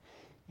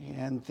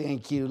And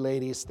thank you,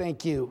 ladies.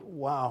 Thank you.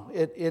 Wow.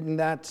 Shouldn't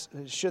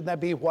that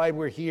be why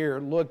we're here,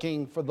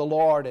 looking for the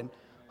Lord and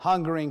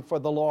hungering for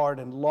the Lord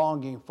and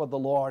longing for the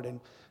Lord? And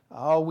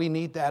we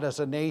need that as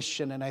a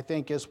nation. And I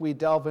think as we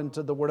delve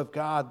into the Word of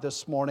God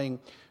this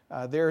morning,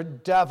 there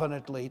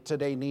definitely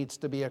today needs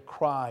to be a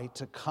cry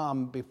to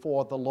come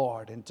before the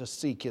Lord and to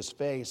seek His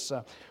face.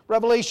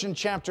 Revelation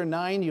chapter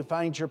 9, you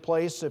find your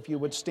place. If you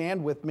would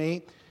stand with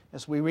me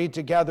as we read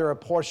together a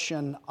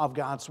portion of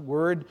God's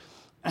Word.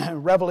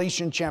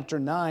 Revelation chapter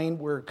 9,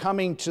 we're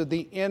coming to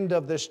the end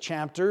of this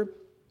chapter.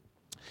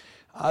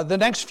 The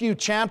next few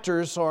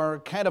chapters are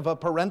kind of a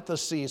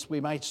parenthesis,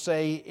 we might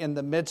say, in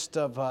the midst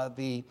of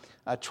the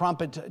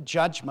trumpet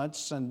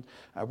judgments, and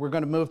we're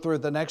going to move through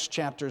the next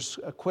chapters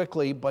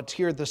quickly, but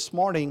here this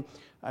morning,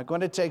 I'm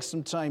going to take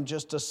some time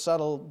just to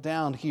settle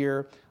down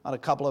here on a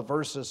couple of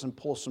verses and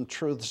pull some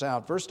truths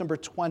out. Verse number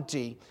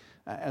 20,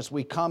 as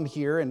we come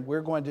here, and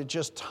we're going to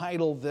just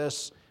title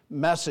this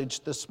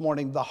message this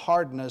morning, The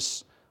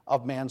Hardness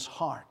of Man's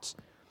Heart.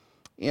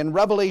 In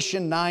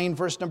Revelation 9,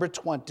 verse number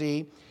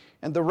 20,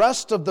 and the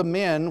rest of the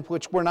men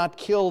which were not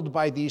killed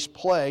by these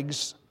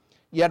plagues,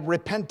 yet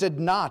repented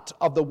not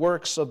of the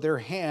works of their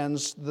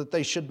hands, that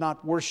they should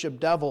not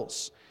worship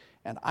devils,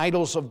 and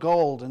idols of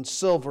gold, and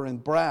silver,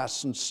 and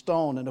brass, and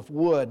stone, and of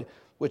wood,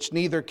 which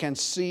neither can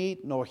see,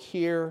 nor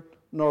hear,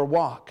 nor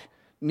walk.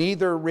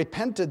 Neither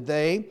repented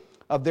they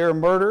of their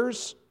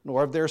murders,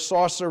 nor of their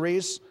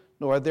sorceries,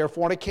 nor of their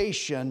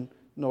fornication,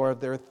 nor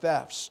of their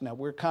thefts. Now,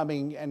 we're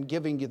coming and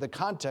giving you the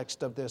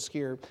context of this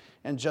here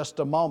in just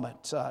a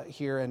moment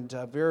here, and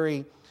a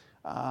very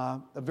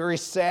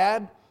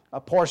sad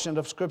portion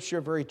of Scripture,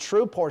 a very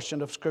true portion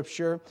of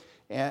Scripture,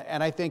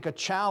 and I think a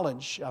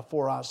challenge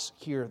for us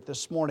here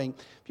this morning.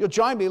 If you'll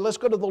join me, let's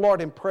go to the Lord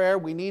in prayer.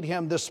 We need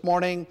Him this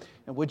morning,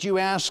 and would you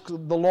ask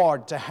the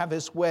Lord to have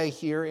His way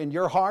here in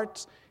your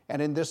heart and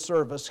in this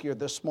service here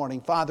this morning.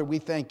 Father, we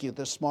thank you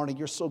this morning.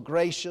 You're so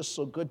gracious,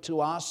 so good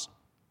to us.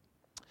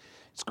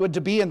 It's good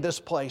to be in this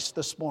place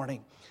this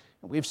morning.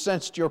 We've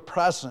sensed your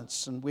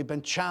presence, and we've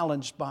been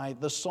challenged by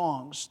the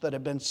songs that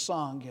have been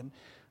sung.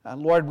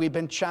 And Lord, we've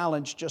been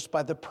challenged just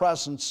by the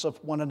presence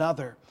of one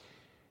another.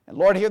 And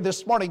Lord, here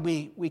this morning,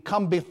 we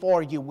come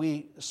before you.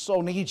 We so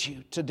need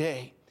you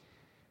today.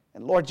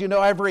 And Lord, you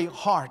know every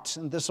heart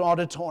in this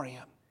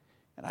auditorium.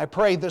 And I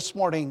pray this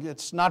morning,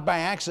 it's not by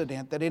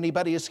accident that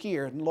anybody is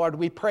here. And Lord,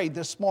 we pray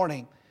this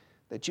morning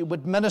that you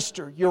would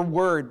minister your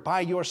word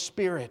by your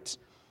Spirit.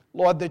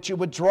 Lord, that you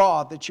would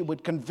draw, that you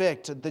would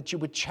convict, that you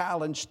would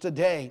challenge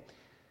today.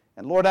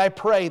 And Lord, I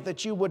pray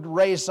that you would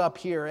raise up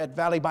here at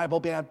Valley Bible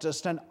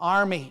Baptist an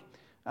army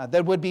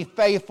that would be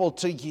faithful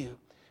to you,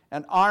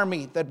 an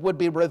army that would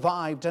be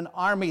revived, an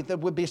army that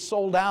would be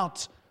sold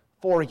out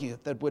for you,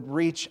 that would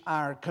reach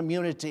our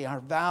community, our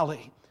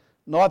valley,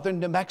 northern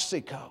New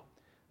Mexico,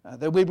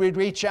 that we would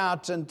reach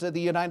out into the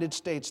United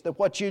States, that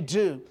what you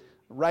do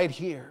right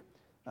here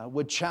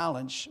would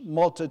challenge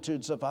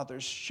multitudes of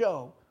others,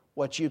 show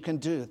what you can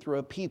do through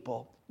a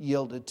people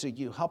yielded to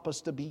you. Help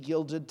us to be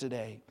yielded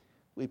today,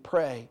 we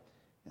pray,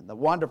 in the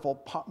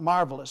wonderful,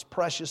 marvelous,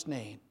 precious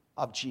name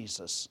of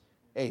Jesus.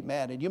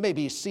 Amen. And you may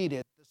be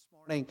seated this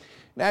morning.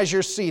 And as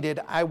you're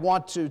seated, I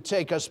want to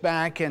take us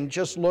back and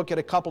just look at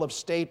a couple of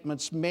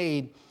statements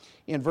made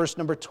in verse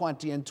number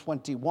 20 and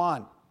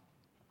 21.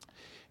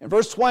 In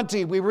verse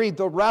 20, we read,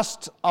 the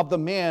rest of the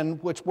men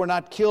which were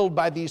not killed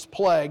by these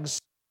plagues,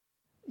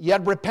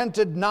 yet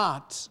repented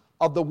not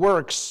of the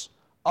works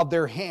of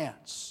their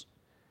hands.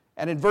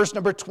 And in verse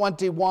number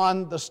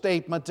 21, the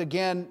statement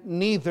again,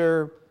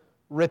 neither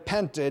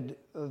repented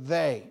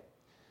they.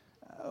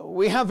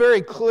 We have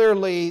very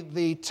clearly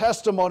the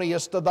testimony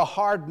as to the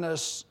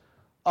hardness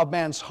of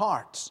man's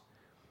hearts.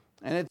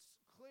 And it's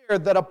clear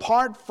that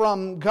apart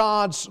from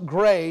God's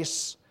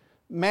grace,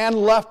 man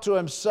left to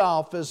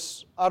himself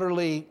is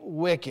utterly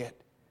wicked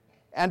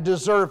and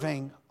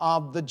deserving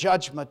of the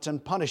judgment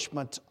and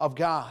punishment of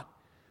God.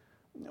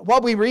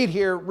 What we read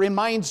here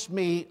reminds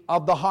me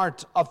of the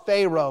heart of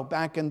Pharaoh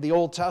back in the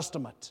Old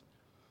Testament.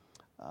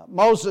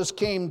 Moses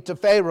came to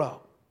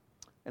Pharaoh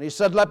and he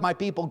said, let my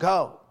people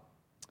go.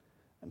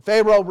 And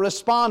Pharaoh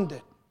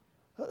responded,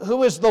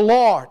 who is the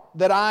Lord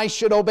that I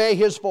should obey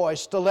his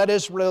voice to let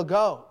Israel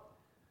go?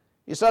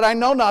 He said, I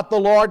know not the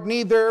Lord,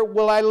 neither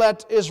will I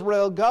let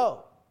Israel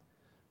go.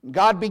 And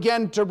God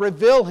began to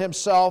reveal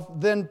himself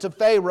then to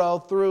Pharaoh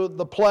through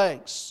the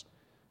plagues.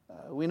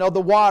 We know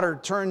the water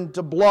turned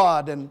to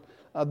blood, and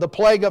the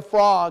plague of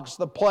frogs,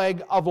 the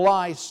plague of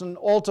lice, and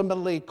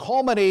ultimately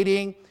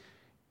culminating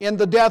in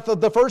the death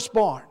of the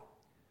firstborn.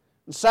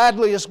 And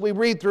sadly, as we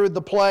read through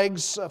the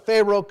plagues,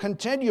 Pharaoh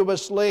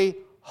continuously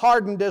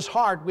hardened his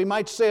heart. We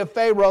might say of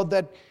Pharaoh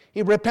that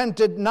he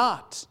repented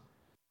not.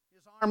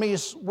 His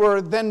armies were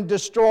then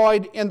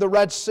destroyed in the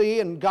Red Sea,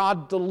 and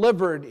God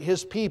delivered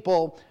his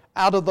people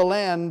out of the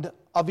land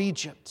of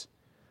Egypt.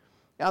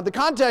 Now, the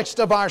context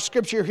of our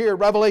scripture here,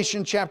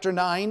 Revelation chapter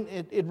 9,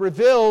 it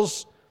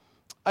reveals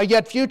a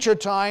yet future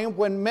time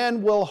when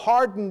men will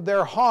harden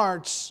their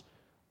hearts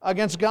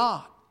against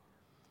God.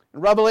 In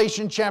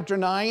Revelation chapter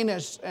 9,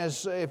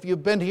 as if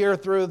you've been here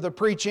through the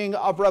preaching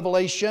of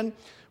Revelation,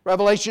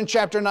 Revelation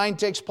chapter 9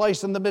 takes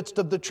place in the midst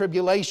of the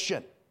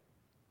tribulation.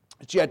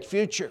 It's yet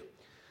future.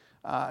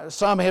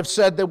 Some have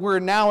said that we're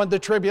now in the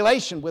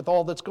tribulation with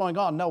all that's going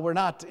on. No, we're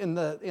not in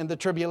the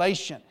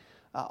tribulation.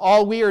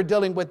 All we are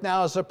dealing with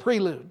now is a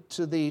prelude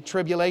to the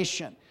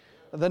tribulation.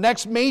 The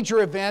next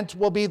major event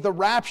will be the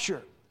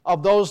rapture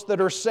of those that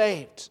are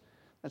saved.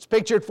 It's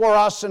pictured for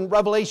us in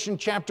Revelation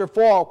chapter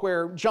 4,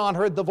 where John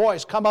heard the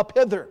voice, "Come up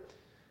hither."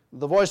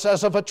 The voice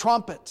as of a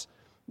trumpet.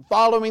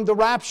 Following the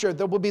rapture,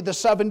 there will be the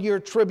 7-year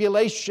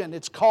tribulation.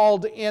 It's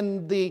called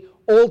in the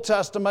Old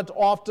Testament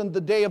often the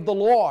day of the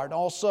Lord.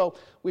 Also,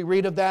 we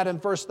read of that in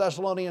 1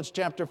 Thessalonians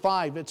chapter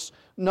 5. It's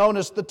known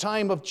as the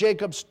time of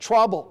Jacob's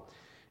trouble.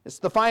 It's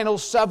the final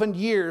 7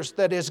 years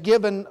that is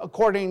given,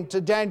 according to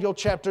Daniel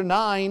chapter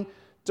 9,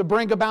 to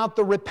bring about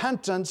the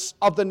repentance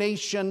of the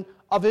nation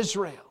of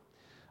Israel.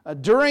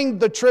 During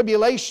the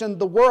tribulation,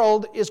 the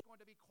world is going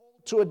to be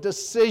called to a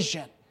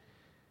decision.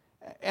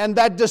 And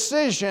that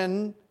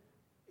decision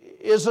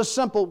is a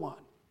simple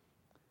one.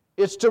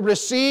 It's to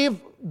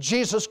receive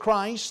Jesus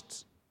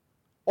Christ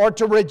or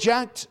to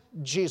reject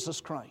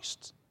Jesus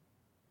Christ.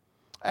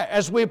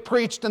 As we've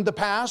preached in the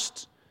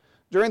past,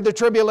 during the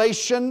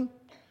tribulation,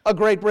 a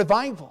great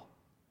revival.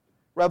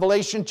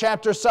 Revelation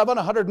chapter 7,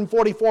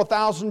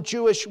 144,000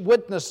 Jewish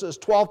witnesses,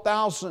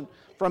 12,000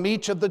 from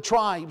each of the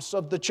tribes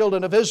of the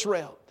children of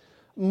Israel.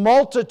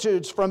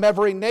 Multitudes from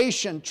every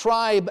nation,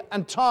 tribe,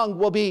 and tongue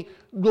will be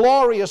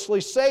gloriously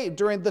saved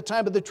during the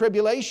time of the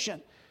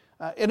tribulation.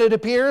 And it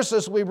appears,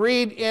 as we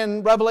read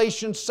in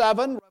Revelation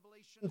 7,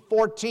 Revelation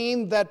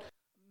 14, that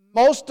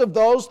most of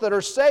those that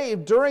are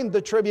saved during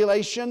the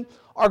tribulation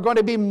are going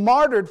to be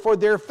martyred for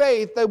their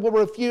faith. They will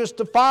refuse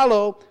to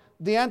follow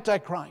the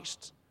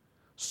Antichrist.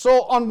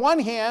 So on one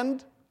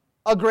hand,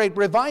 a great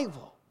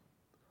revival.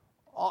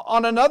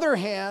 On another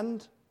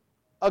hand,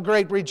 a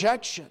great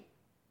rejection.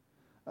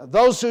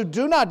 Those who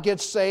do not get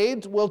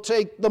saved will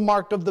take the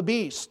mark of the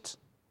beast.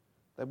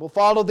 They will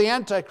follow the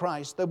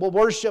Antichrist. They will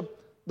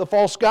worship the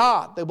false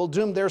god. They will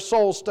doom their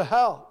souls to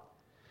hell.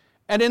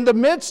 And in the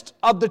midst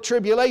of the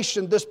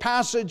tribulation, this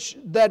passage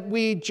that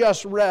we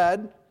just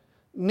read,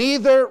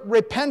 neither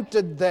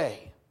repented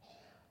they.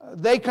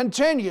 They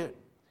continued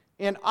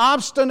in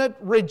obstinate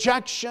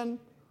rejection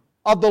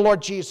of the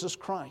Lord Jesus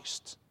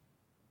Christ.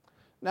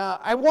 Now,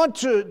 I want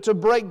to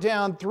break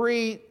down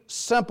 3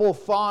 simple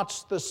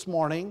thoughts this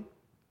morning,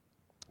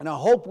 and I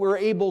hope we're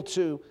able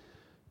to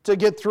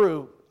get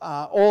through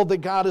all that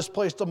God has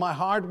placed on my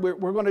heart.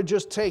 We're going to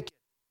just take it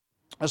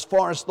as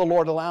far as the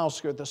Lord allows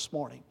here this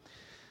morning.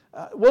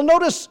 We'll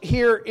notice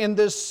here in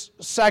this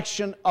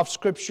section of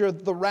Scripture,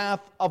 the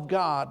wrath of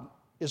God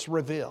is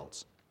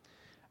revealed.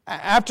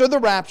 After the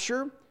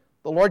rapture,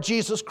 the Lord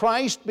Jesus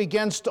Christ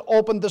begins to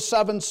open the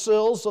 7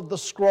 seals of the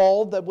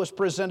scroll that was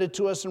presented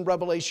to us in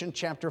Revelation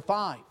chapter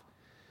 5.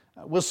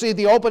 We'll see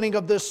the opening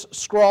of this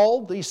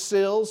scroll, these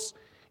seals,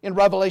 in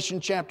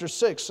Revelation chapter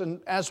 6. And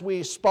as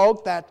we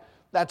spoke,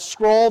 that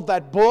scroll,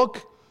 that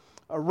book,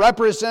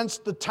 represents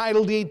the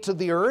title deed to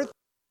the earth.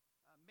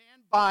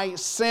 Man by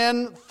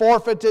sin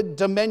forfeited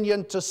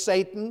dominion to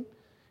Satan.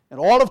 And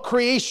all of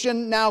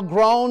creation now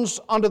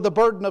groans under the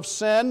burden of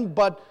sin,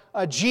 but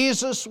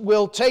Jesus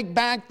will take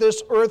back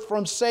this earth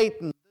from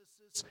Satan.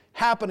 This is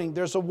happening.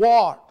 There's a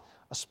war,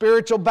 a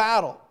spiritual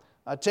battle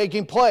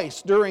taking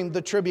place during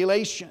the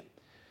tribulation.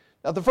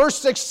 Now, the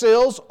first 6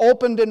 seals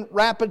opened in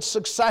rapid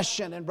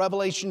succession in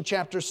Revelation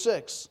chapter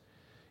 6.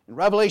 In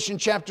Revelation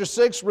chapter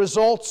 6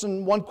 results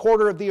in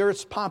 1/4 of the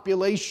earth's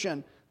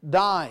population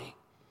dying.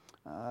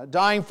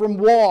 Dying from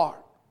war,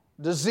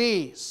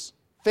 disease,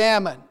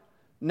 famine,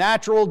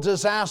 natural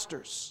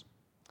disasters.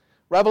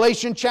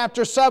 Revelation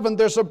chapter 7,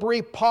 there's a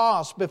brief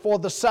pause before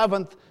the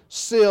 7th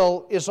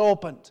seal is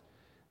opened.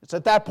 It's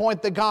at that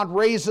point that God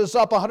raises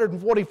up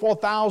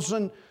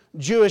 144,000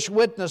 Jewish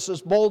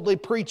witnesses boldly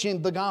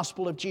preaching the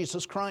gospel of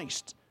Jesus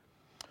Christ.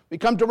 We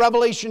come to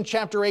Revelation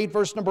chapter 8,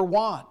 verse number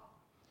 1.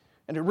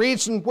 And it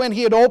reads, "And when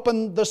he had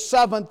opened the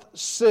 7th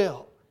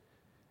seal."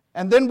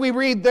 And then we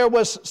read, "There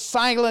was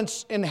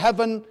silence in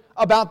heaven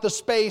about the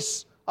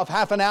space of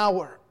half an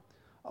hour."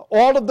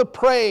 All of the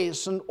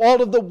praise and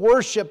all of the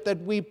worship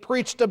that we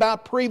preached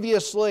about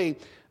previously,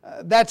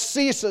 that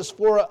ceases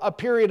for a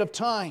period of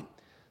time.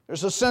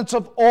 There's a sense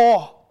of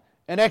awe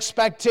and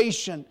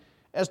expectation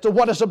as to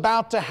what is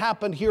about to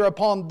happen here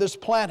upon this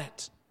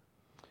planet.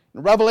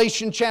 In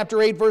Revelation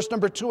chapter 8, verse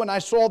number 2, "And I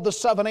saw the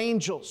 7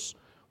 angels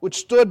which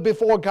stood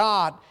before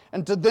God,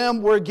 and to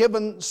them were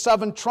given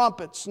 7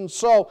 trumpets." And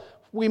so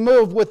we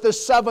move with the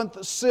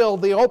 7th seal,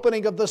 the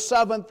opening of the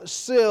 7th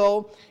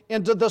seal,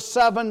 into the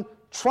 7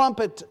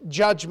 trumpet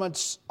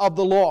judgments of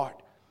the Lord.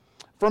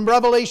 From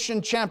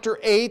Revelation chapter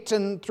 8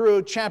 and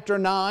through chapter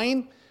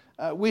 9,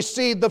 we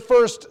see the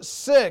first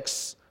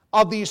 6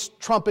 of these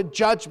trumpet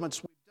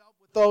judgments. We've dealt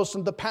with those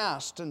in the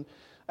past. And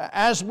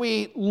as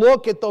we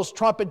look at those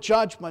trumpet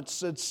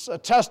judgments, it's a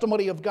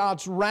testimony of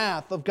God's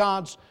wrath, of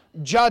God's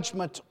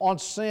judgment on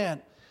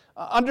sin.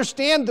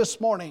 Understand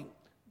this morning,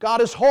 God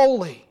is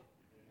holy.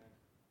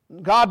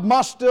 God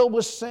must deal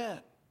with sin.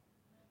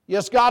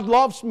 Yes, God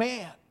loves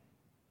man,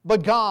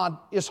 but God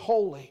is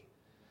holy.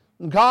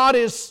 God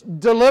is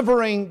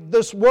delivering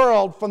this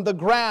world from the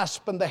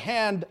grasp and the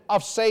hand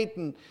of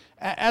Satan.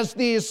 As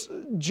these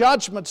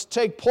judgments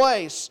take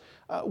place,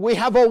 we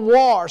have a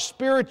war,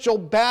 spiritual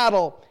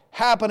battle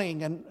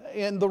happening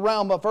in the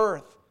realm of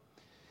earth.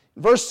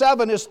 Verse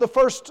 7 is the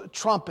first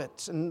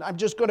trumpet, and I'm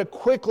just going to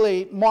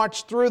quickly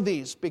march through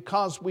these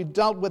because we've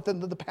dealt with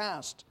them in the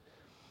past.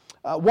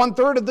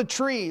 1/3 of the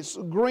trees,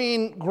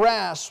 green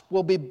grass,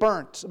 will be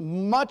burnt,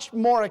 much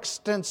more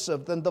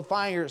extensive than the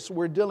fires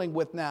we're dealing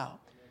with now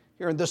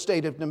here in the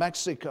state of New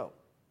Mexico.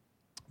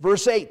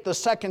 Verse 8, the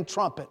second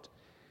trumpet.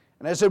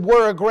 And as it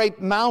were, a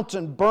great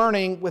mountain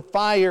burning with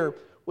fire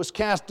was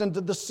cast into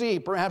the sea.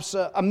 Perhaps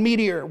a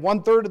meteor,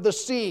 1/3 of the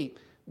sea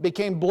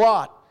became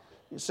blood.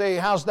 You say,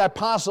 how's that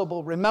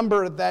possible?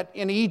 Remember that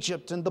in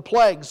Egypt, in the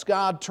plagues,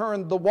 God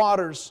turned the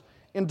waters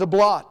into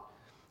blood.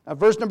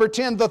 Verse number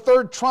 10, the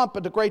third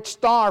trumpet, a great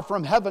star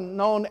from heaven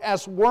known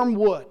as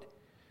wormwood.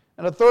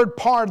 And a third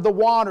part of the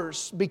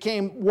waters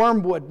became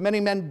wormwood. Many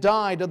men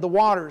died of the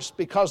waters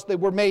because they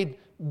were made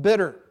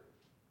bitter.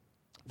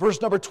 Verse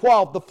number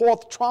 12, the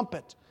fourth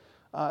trumpet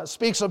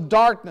speaks of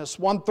darkness,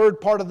 1/3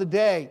 part of the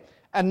day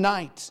and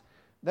night.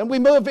 Then we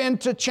move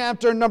into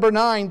chapter number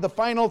 9. The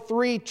final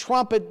 3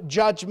 trumpet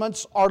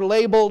judgments are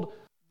labeled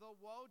the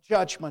woe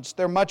judgments.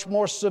 They're much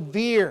more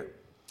severe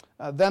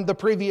than the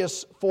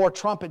previous 4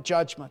 trumpet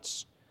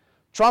judgments.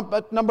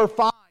 Trumpet number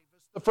 5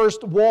 is the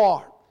first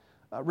war.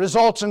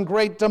 Results in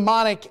great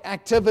demonic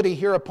activity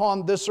here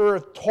upon this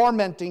earth,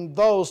 tormenting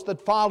those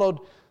that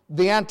followed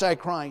the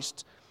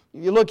Antichrist.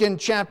 You look in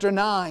chapter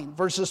 9,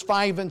 verses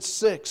 5 and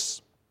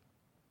 6.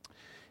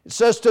 It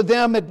says, to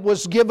them it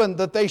was given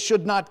that they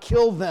should not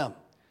kill them,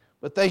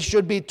 but they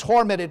should be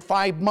tormented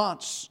 5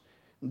 months.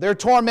 Their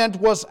torment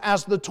was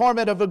as the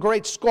torment of a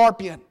great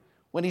scorpion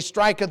when he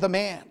striketh a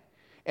man.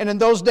 And in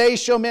those days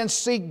shall men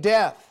seek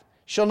death,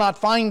 shall not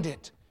find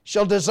it,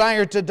 shall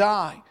desire to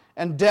die,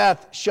 and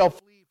death shall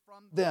flee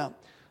from them.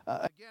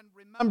 Again,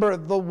 remember,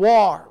 the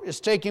war is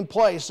taking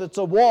place. It's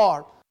a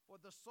war for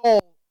the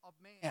soul of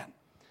man.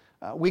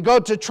 We go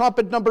to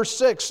trumpet number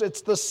 6.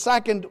 It's the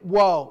second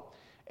woe,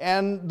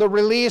 and the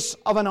release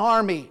of an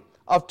army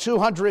of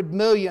 200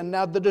 million.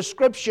 Now, the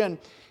description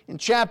in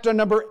chapter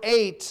number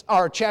 8,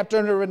 or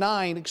chapter number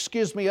 9,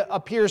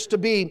 appears to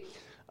be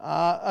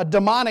a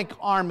demonic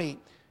army.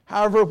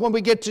 However, when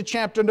we get to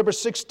chapter number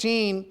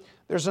 16,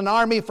 there's an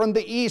army from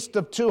the east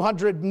of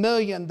 200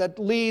 million that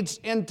leads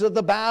into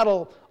the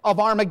battle of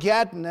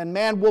Armageddon, and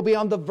man will be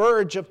on the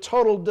verge of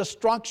total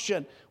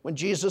destruction when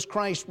Jesus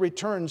Christ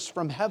returns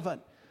from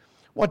heaven.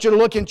 I want you to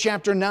look in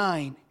chapter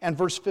 9 and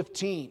verse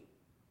 15.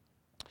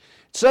 It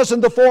says,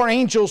 and the 4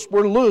 angels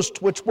were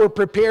loosed, which were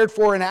prepared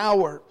for an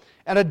hour,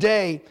 and a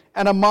day,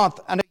 and a month,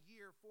 and a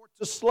year, for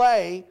to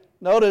slay,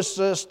 notice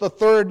this, the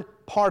third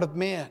part of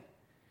men.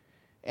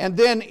 And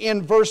then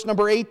in verse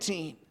number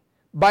 18,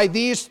 by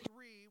these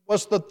 3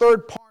 was the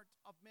third part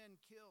of men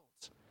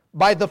killed,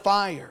 by the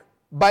fire,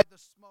 by the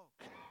smoke,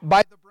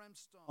 by the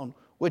brimstone,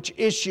 which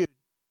issued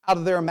out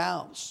of their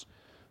mouths.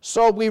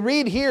 So we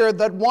read here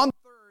that 1/3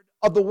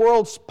 of the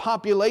world's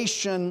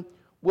population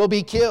will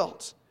be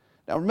killed.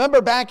 Now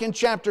remember, back in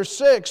chapter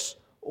 6,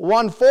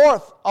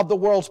 1/4 of the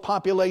world's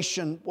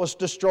population was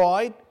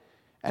destroyed.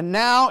 And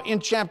now in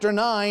chapter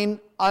 9,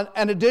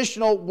 an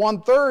additional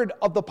 1/3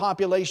 of the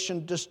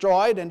population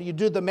destroyed. And you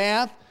do the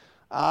math,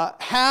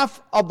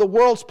 half of the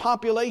world's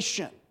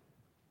population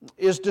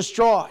is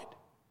destroyed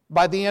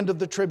by the end of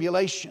the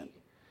tribulation.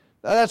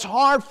 Now, that's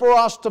hard for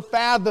us to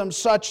fathom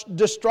such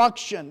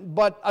destruction.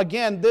 But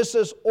again, this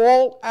is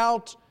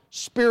all-out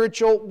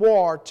spiritual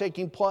war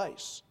taking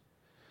place.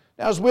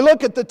 Now, as we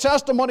look at the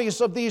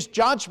testimonies of these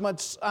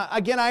judgments,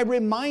 again, I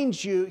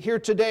remind you here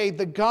today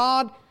that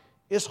God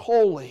is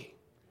holy.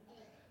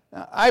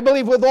 Now, I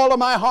believe with all of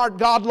my heart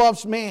God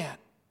loves man,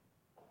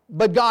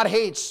 but God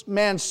hates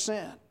man's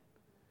sin.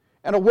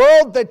 And a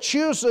world that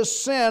chooses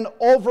sin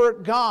over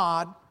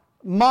God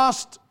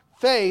must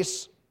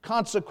face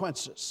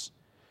consequences.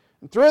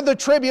 And through the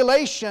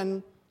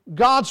tribulation,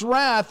 God's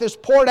wrath is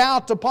poured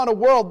out upon a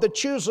world that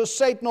chooses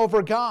Satan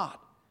over God.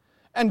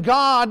 And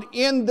God,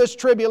 in this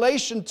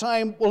tribulation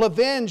time, will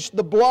avenge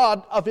the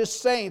blood of His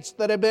saints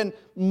that have been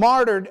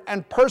martyred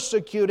and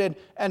persecuted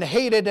and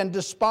hated and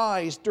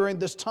despised during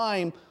this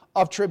time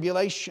of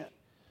tribulation.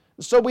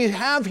 So we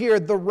have here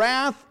the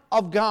wrath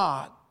of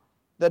God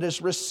that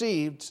is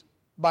received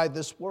by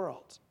this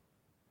world.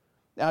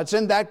 Now, it's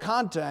in that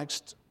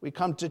context we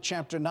come to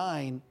chapter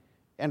 9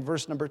 and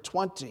verse number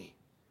 20.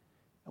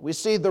 We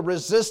see the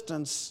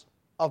resistance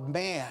of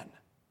man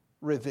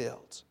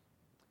revealed.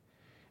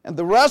 And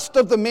the rest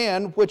of the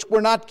men which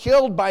were not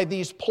killed by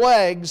these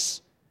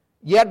plagues,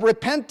 yet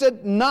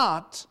repented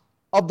not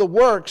of the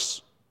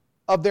works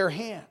of their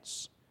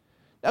hands.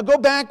 Now go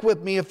back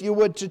with me, if you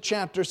would, to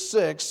chapter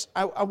 6.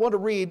 I want to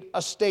read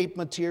a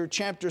statement here,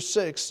 chapter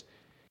 6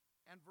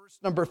 and verse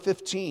number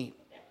 15.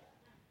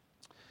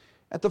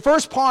 At the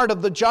first part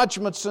of the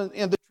judgments in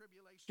the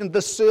tribulation,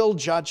 the seal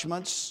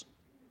judgments,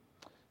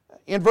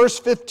 in verse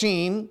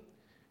 15,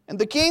 and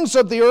the kings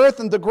of the earth,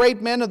 and the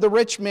great men, and the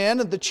rich men,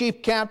 and the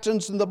chief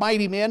captains, and the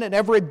mighty men, and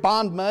every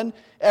bondman,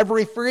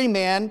 every free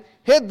man,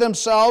 hid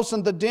themselves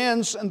in the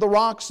dens, and the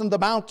rocks, and the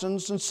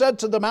mountains, and said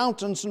to the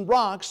mountains and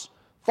rocks,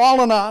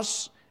 Fall on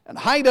us, and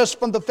hide us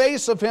from the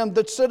face of him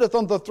that sitteth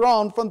on the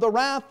throne, from the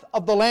wrath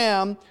of the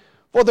Lamb.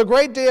 For the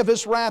great day of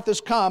his wrath is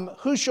come.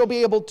 Who shall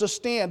be able to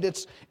stand?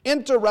 It's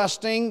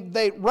interesting.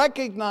 They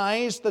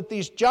recognize that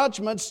these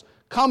judgments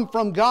come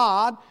from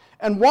God,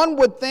 and one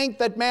would think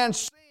that man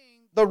seeing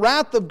the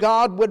wrath of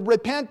God would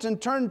repent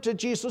and turn to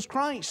Jesus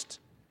Christ.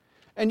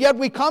 And yet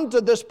we come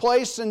to this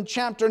place in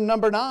chapter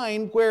number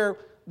 9 where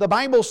the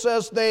Bible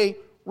says they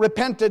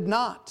repented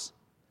not.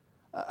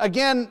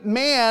 Again,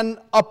 man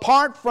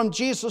apart from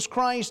Jesus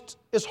Christ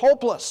is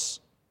hopeless.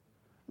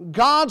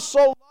 God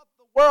so loved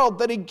the world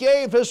that he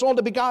gave his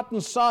only begotten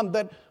Son,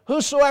 that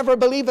whosoever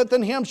believeth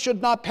in him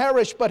should not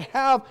perish but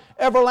have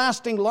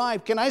everlasting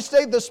life. Can I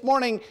say this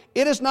morning,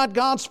 it is not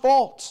God's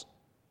fault.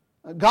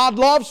 God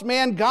loves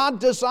man, God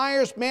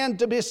desires man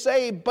to be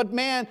saved, but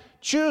man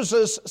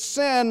chooses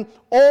sin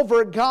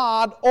over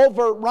God,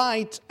 over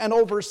right, and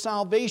over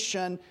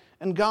salvation,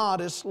 and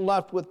God is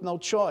left with no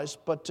choice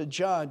but to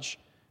judge,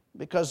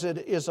 because it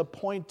is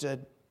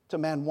appointed to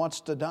man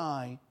once to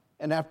die,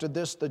 and after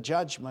this the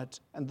judgment,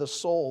 and the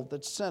soul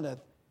that sinneth,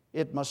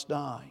 it must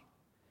die.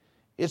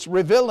 It's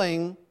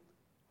revealing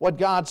what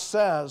God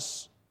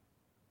says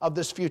of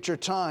this future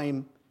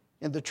time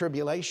in the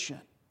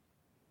tribulation.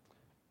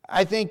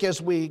 I think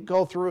as we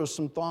go through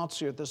some thoughts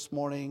here this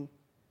morning,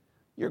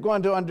 you're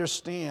going to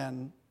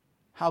understand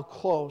how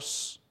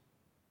close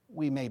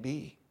we may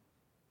be.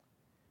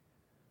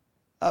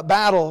 A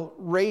battle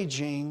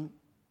raging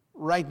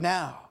right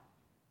now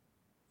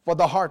for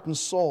the heart and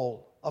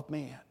soul of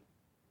man.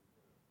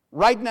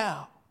 Right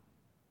now,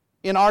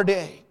 in our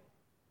day,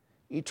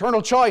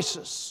 eternal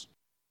choices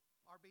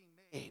are being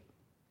made.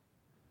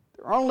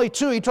 There are only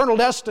two eternal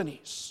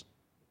destinies,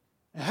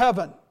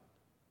 heaven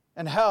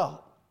and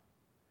hell.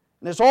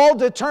 And it's all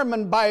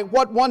determined by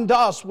what one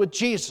does with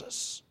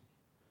Jesus.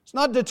 It's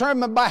not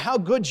determined by how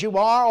good you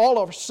are, all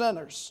are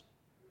sinners.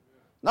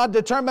 Not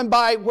determined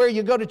by where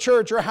you go to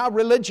church or how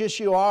religious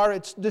you are.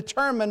 It's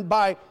determined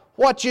by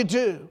what you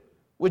do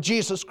with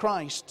Jesus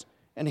Christ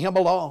and Him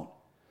alone.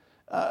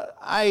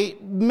 I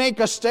make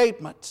a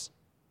statement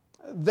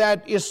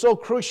that is so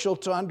crucial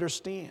to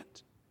understand.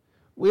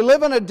 We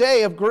live in a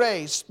day of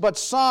grace, but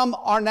some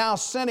are now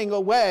sending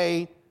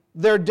away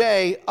their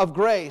day of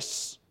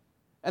grace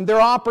and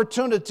their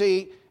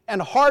opportunity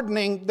and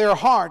hardening their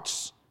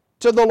hearts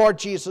to the Lord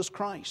Jesus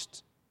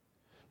Christ.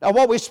 Now,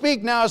 what we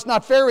speak now is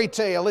not fairy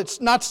tale. It's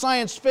not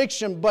science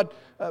fiction, but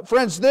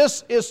friends,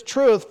 this is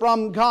truth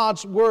from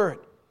God's Word.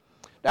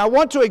 Now, I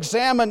want to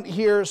examine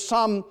here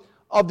some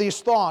of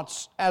these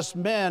thoughts as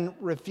men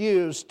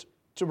refused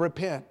to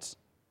repent.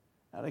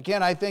 And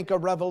again, I think a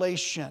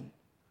revelation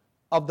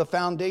of the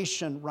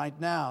foundation right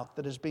now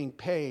that is being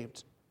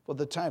paved for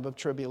the time of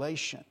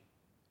tribulation.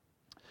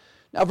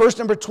 Now, verse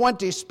number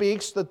 20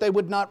 speaks that they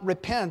would not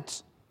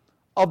repent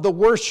of the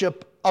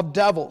worship of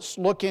devils.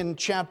 Look in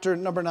chapter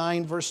number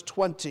 9, verse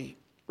 20,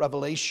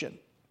 Revelation.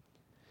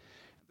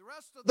 The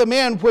rest of the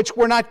men which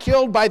were not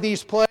killed by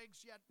these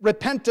plagues yet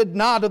repented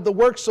not of the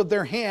works of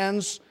their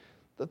hands,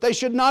 that they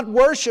should not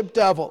worship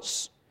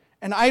devils,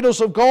 and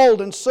idols of gold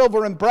and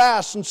silver and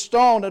brass and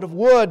stone and of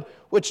wood,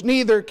 which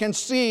neither can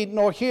see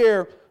nor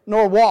hear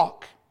nor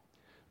walk.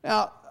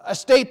 Now, I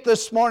state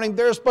this morning,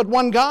 there's but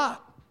one God,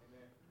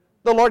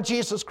 the Lord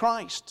Jesus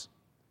Christ.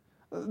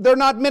 There are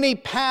not many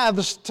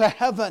paths to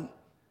heaven.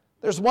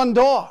 There's one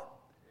door,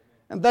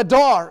 and that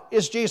door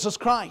is Jesus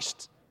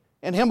Christ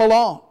and Him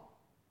alone.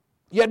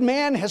 Yet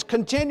man has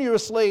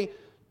continuously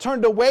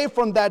turned away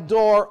from that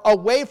door,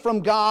 away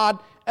from God,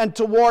 and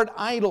toward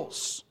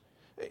idols.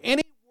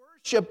 Any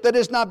worship that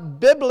is not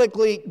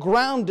biblically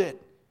grounded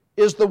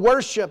is the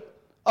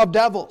worship of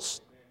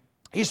devils.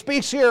 He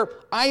speaks here,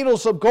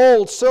 idols of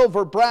gold,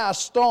 silver, brass,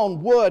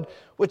 stone, wood,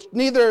 which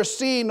neither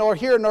see nor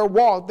hear nor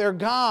walk. They're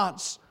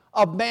gods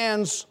of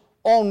man's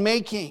own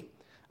making.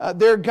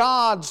 They're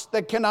gods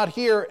that cannot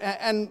hear.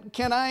 And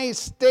can I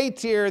state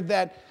here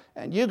that,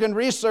 and you can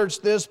research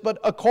this, but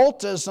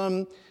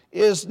occultism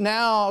is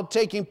now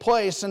taking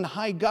place in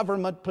high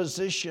government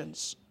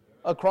positions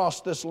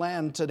across this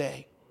land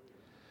today.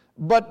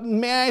 But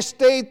may I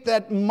state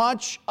that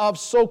much of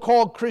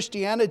so-called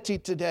Christianity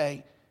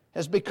today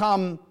has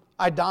become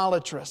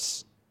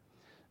idolatrous.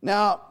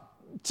 Now,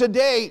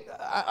 today,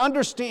 I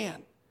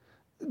understand,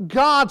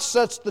 God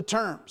sets the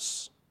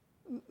terms,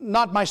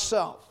 not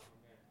myself.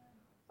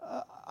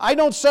 I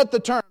don't set the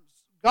terms.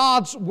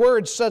 God's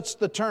Word sets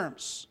the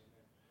terms.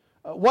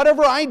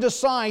 Whatever I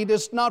decide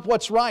is not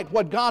what's right.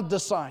 What God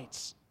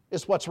decides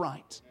is what's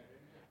right.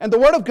 And the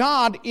Word of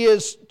God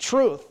is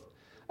truth.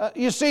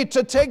 You see,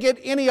 to take it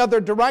any other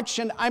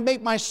direction, I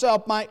make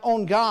myself my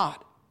own God.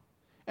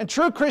 And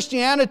true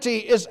Christianity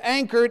is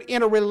anchored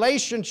in a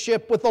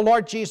relationship with the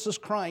Lord Jesus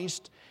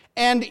Christ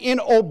and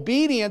in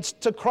obedience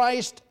to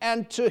Christ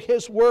and to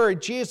His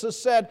Word.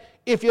 Jesus said,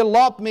 if you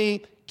love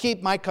me,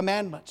 keep my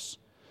commandments.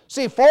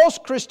 See, false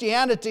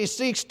Christianity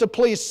seeks to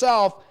please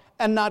self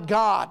and not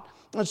God.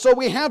 And so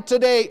we have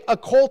today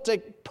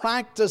occultic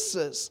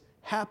practices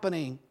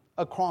happening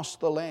across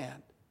the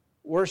land.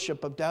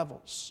 Worship of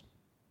devils.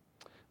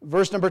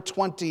 Verse number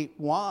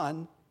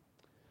 21,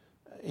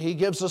 he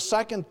gives a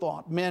second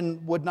thought.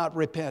 Men would not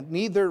repent.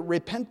 Neither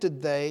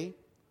repented they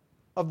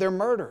of their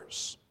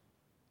murders.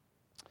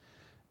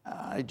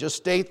 I just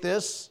state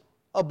this.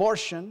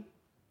 Abortion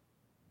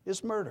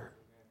is murder.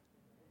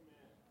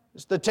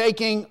 It's the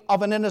taking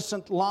of an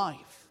innocent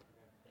life.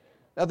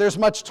 Now, there's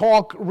much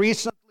talk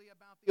recently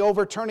about the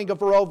overturning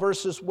of Roe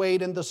versus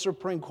Wade in the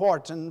Supreme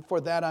Court, and for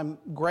that I'm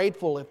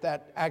grateful if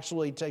that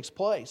actually takes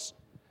place.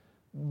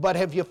 But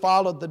have you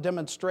followed the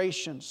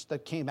demonstrations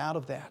that came out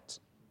of that?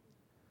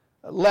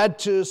 Led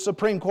to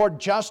Supreme Court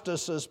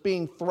justices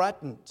being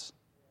threatened,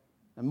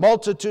 and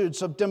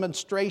multitudes of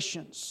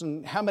demonstrations.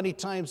 And how many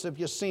times have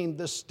you seen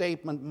this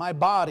statement, my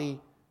body,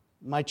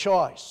 my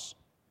choice?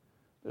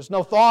 There's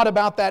no thought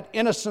about that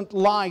innocent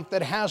life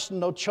that has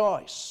no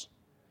choice.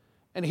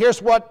 And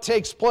here's what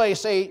takes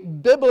place. A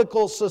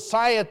biblical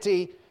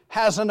society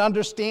has an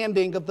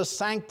understanding of the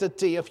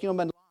sanctity of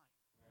human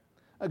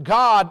life.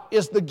 God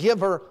is the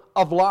giver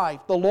of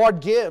life. The Lord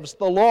gives,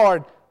 the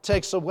Lord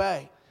takes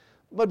away.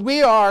 But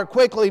we are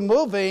quickly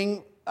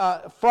moving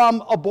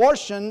from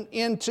abortion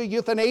into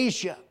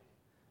euthanasia.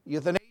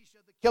 Euthanasia,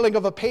 the killing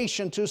of a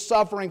patient who's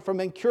suffering from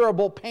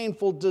incurable,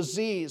 painful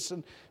disease.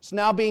 And it's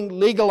now being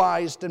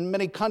legalized in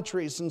many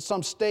countries, in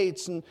some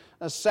states. And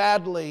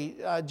sadly,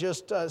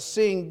 just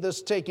seeing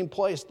this taking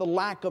place, the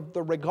lack of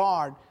the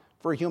regard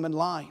for human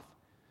life.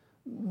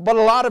 But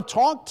a lot of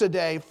talk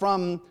today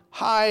from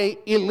high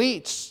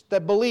elites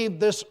that believe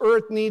this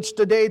earth needs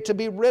today to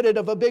be rid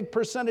of a big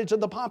percentage of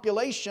the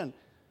population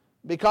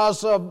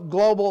because of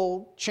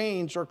global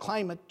change or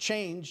climate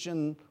change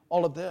and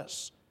all of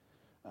this.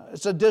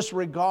 It's a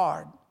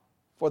disregard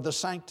for the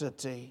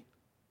sanctity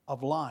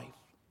of life.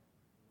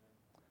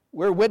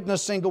 We're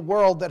witnessing a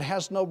world that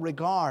has no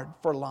regard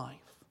for life.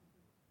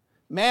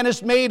 Man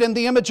is made in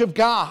the image of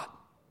God.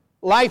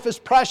 Life is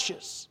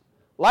precious.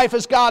 Life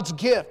is God's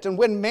gift. And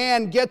when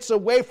man gets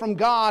away from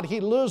God, he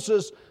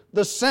loses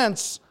the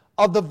sense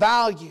of the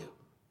value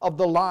of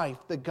the life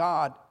that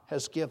God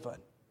has given.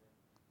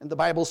 And the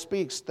Bible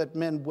speaks that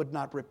men would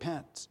not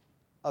repent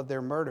of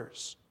their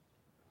murders.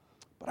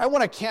 But I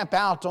want to camp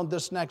out on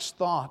this next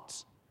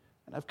thought.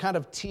 And I've kind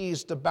of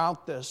teased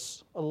about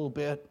this a little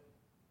bit.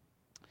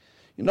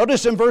 You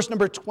notice in verse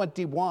number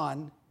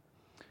 21,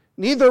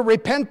 neither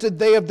repented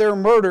they of their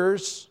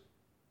murders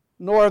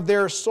nor of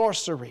their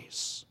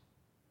sorceries.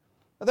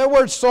 Now, that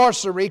word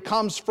sorcery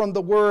comes from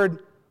the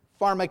word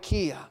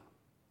pharmakia.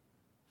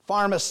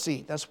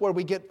 Pharmacy, that's where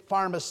we get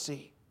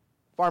pharmacy,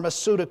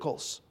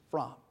 pharmaceuticals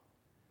from.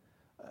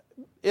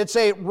 It's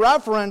a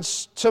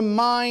reference to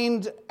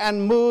mind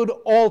and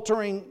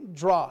mood-altering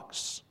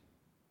drugs.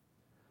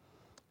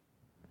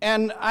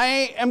 And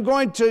I am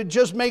going to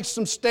just make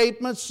some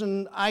statements,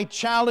 and I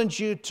challenge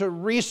you to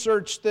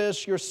research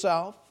this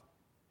yourself,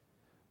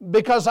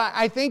 because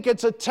I think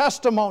it's a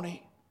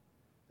testimony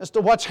as to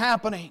what's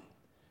happening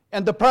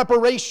and the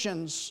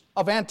preparations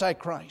of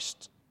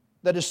Antichrist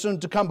that is soon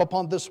to come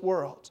upon this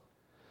world.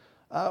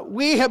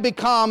 We have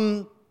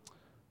become,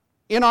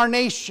 in our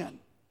nation,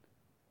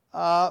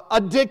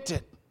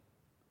 addicted,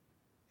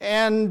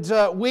 and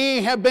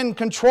we have been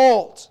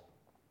controlled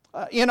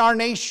in our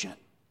nation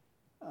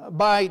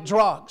by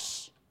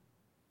drugs,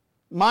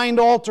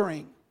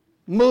 mind-altering,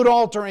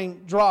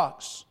 mood-altering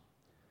drugs.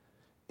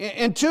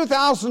 In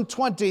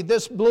 2020,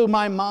 this blew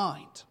my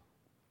mind.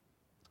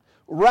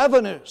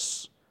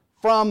 Revenues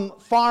from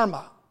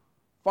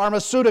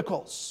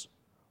pharmaceuticals,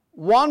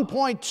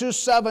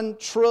 $1.27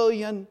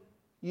 trillion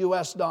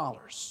US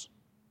dollars.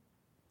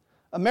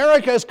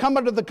 America has come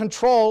under the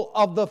control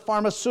of the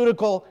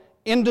pharmaceutical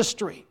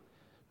industry.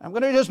 I'm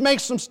going to just make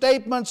some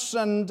statements,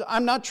 and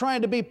I'm not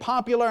trying to be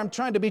popular, I'm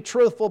trying to be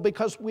truthful,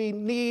 because we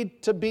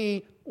need to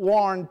be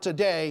warned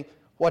today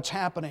what's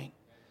happening.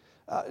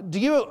 Do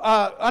you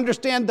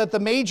understand that the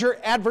major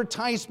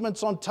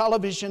advertisements on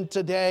television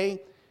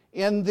today,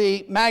 in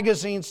the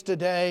magazines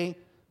today,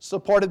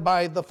 supported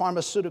by the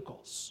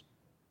pharmaceuticals?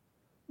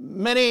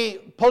 Many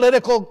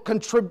political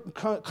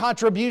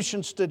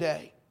contributions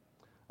today.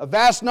 A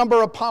vast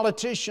number of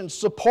politicians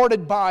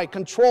supported by,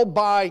 controlled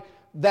by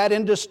that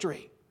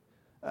industry.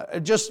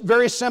 Just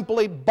very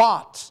simply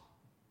bought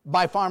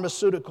by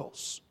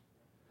pharmaceuticals.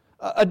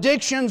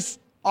 Addictions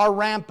are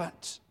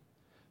rampant.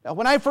 Now,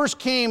 when I first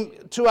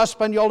came to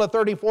Espanola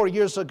 34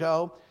 years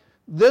ago,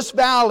 this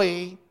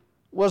valley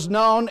was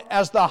known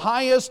as the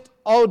highest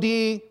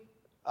OD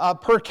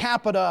per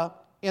capita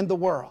in the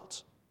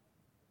world.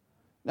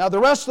 Now, the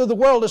rest of the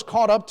world is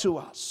caught up to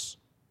us.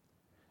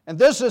 And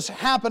this is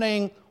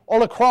happening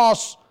all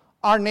across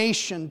our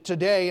nation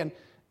today. And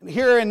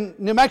here in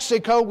New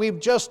Mexico, we've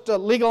just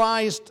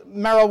legalized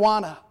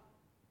marijuana.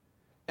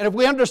 And if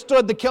we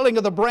understood the killing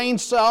of the brain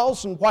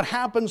cells and what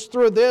happens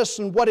through this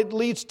and what it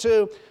leads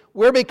to,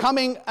 we're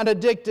becoming an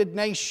addicted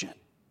nation.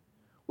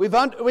 We've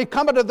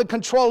come under the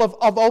control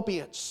of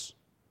opiates.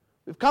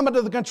 We've come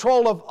under the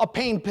control of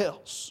pain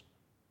pills.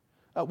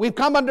 We've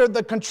come under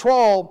the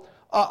control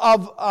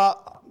of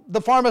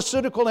the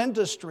pharmaceutical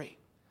industry.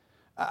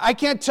 I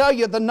can't tell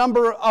you the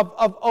number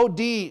of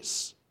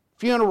ODs,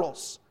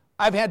 funerals,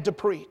 I've had to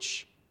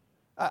preach.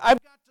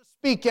 I've got to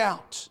speak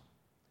out.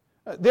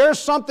 There's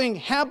something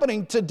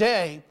happening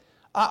today.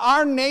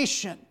 Our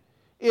nation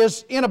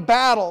is in a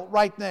battle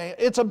right now.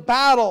 It's a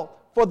battle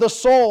for the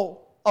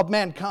soul of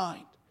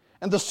mankind.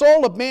 And the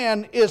soul of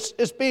man is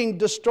being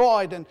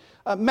destroyed. And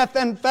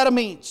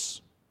methamphetamines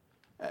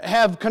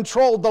have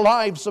controlled the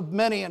lives of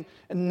many. And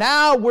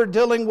now we're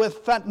dealing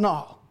with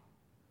fentanyl.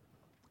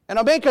 And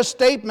I'll make a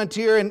statement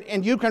here,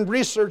 and you can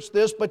research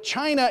this, but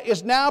China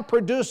is now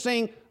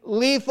producing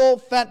lethal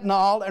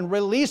fentanyl and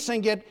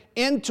releasing it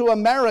into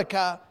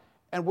America,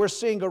 and we're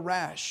seeing a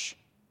rash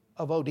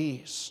of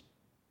ODs.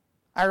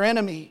 Our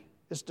enemy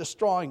is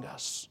destroying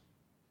us,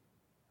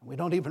 and we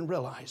don't even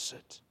realize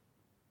it.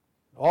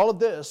 All of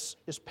this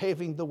is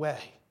paving the way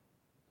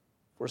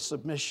for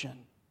submission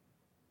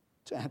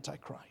to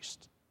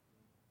Antichrist.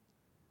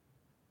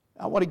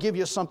 I want to give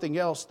you something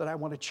else that I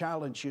want to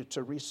challenge you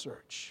to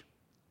research.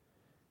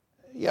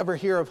 You ever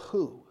hear of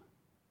WHO,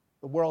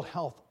 the World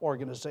Health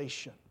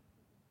Organization?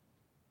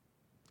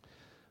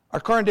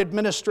 Our current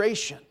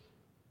administration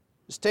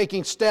is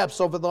taking steps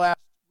over the last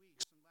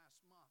weeks and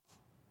last month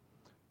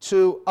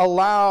to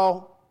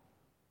allow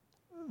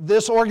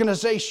this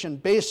organization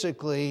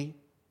basically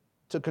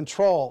to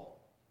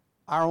control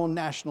our own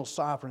national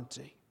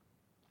sovereignty.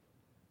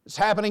 It's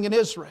happening in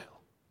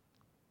Israel.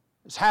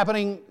 It's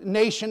happening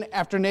nation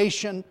after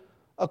nation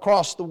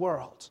across the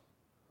world.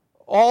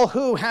 All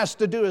WHO has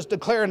to do is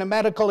declare a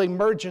medical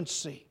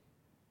emergency,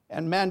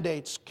 and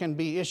mandates can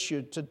be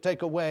issued to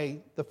take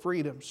away the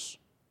freedoms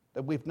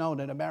that we've known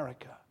in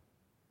America.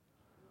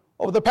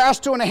 Over the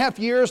past 2.5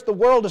 years, the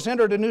world has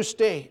entered a new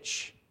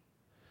stage.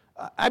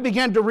 I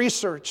began to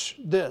research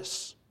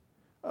this.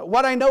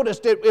 What I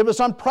noticed, it was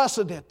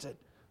unprecedented.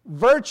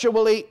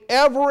 Virtually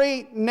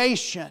every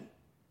nation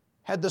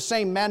had the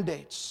same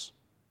mandates.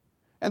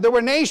 And there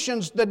were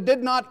nations that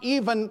did not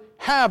even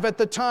have at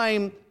the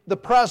time the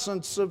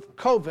presence of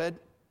COVID,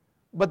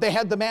 but they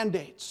had the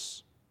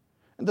mandates.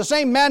 And the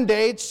same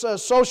mandates,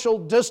 social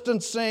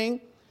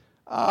distancing,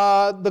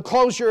 the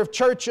closure of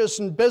churches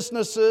and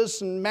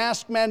businesses, and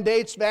mask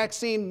mandates,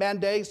 vaccine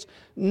mandates.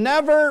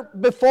 Never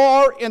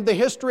before in the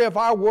history of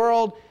our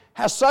world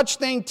has such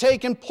thing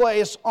taken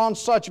place on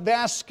such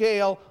vast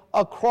scale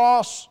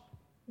across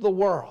the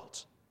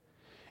world.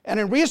 And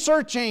in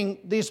researching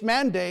these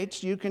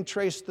mandates, you can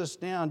trace this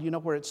down. You know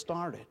where it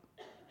started.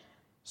 It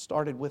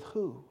started with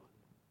WHO,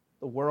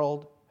 the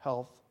World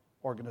Health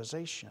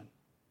Organization,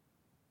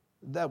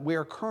 that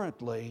we're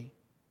currently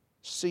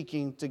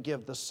seeking to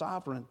give the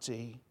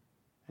sovereignty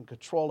and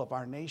control of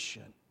our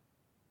nation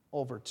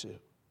over to.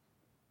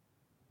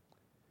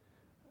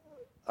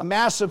 A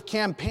massive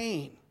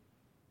campaign,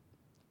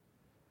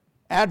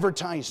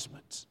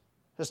 advertisement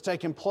has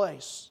taken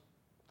place.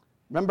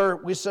 Remember,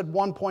 we said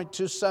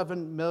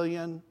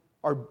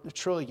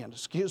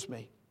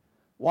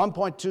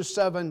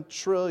 1.27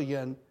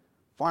 trillion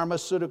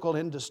pharmaceutical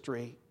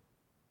industry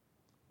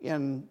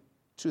in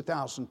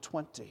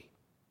 2020.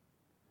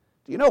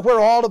 Do you know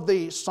where all of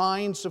the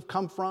signs have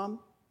come from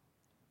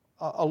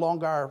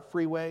along our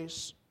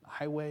freeways,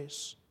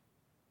 highways?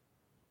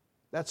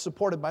 That's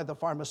supported by the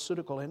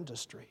pharmaceutical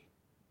industry.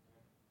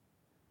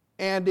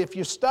 And if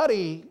you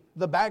study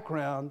the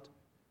background,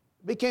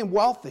 it became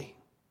wealthy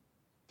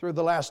through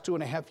the last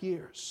 2.5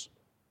 years.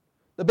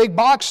 The big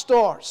box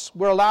stores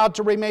were allowed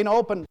to remain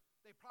open.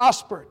 They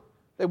prospered.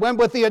 They went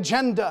with the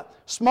agenda.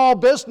 Small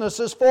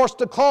businesses forced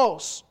to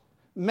close,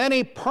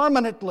 many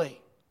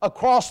permanently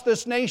across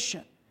this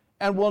nation,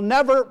 and will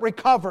never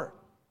recover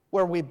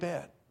where we've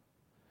been.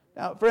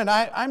 Now, friend,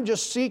 I'm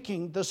just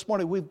seeking this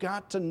morning, we've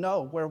got to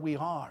know where we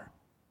are.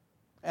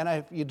 And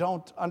if you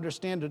don't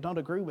understand or don't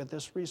agree with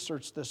this,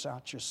 research this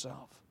out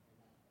yourself.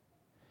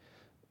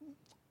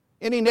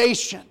 Any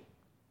nation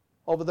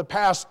over the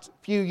past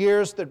few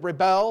years that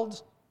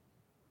rebelled,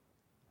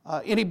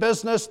 any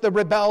business that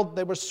rebelled,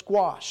 they were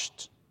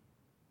squashed.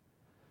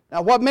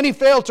 Now, what many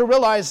fail to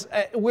realize,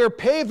 we're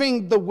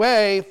paving the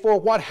way for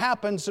what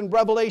happens in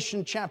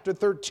Revelation chapter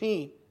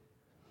 13,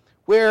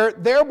 where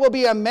there will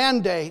be a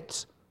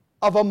mandate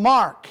of a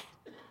mark,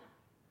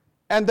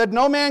 and that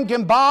no man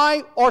can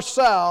buy or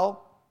sell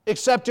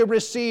except to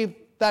receive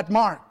that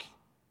mark.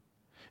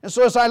 And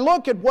so as I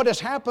look at what has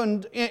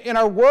happened in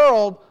our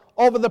world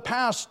over the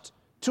past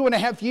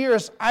 2.5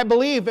 years, I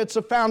believe it's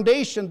a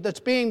foundation that's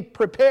being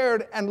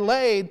prepared and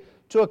laid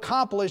to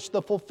accomplish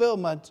the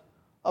fulfillment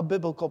of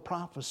biblical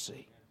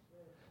prophecy.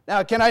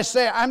 Now, can I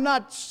say, I'm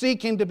not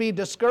seeking to be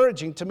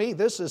discouraging. To me,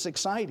 this is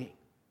exciting.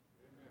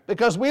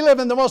 Because we live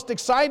in the most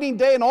exciting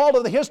day in all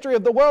of the history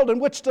of the world in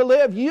which to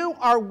live. You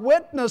are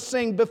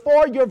witnessing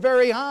before your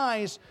very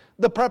eyes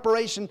the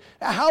preparation.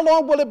 How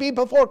long will it be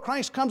before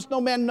Christ comes? No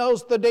man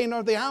knows the day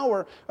nor the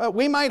hour.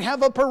 We might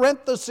have a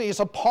parenthesis,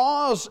 a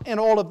pause in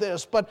all of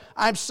this, but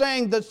I'm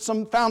saying that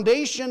some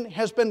foundation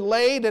has been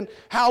laid, and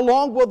how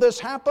long will this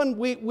happen?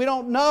 We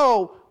don't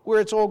know where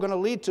it's all going to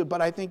lead to,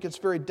 but I think it's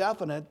very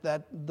definite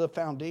that the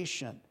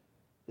foundation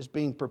is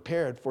being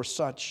prepared for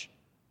such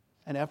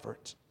an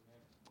effort.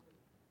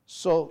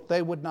 So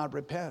they would not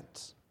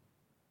repent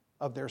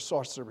of their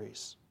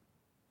sorceries.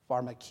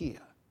 Pharmakia.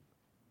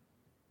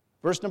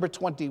 Verse number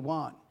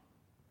 21.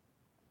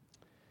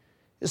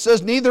 It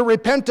says, neither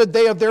repented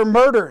they of their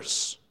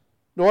murders,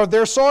 nor of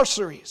their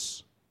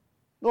sorceries,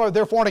 nor of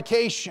their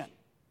fornication.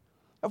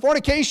 Now,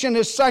 fornication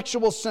is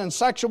sexual sin,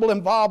 sexual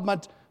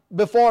involvement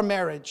before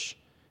marriage,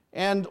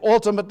 and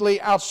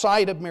ultimately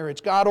outside of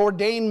marriage. God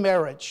ordained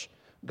marriage.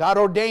 God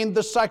ordained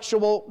the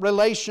sexual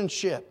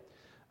relationship.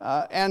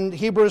 And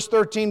Hebrews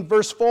 13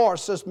 verse 4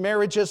 says,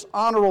 marriage is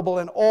honorable,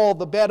 and all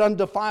the bed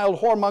undefiled,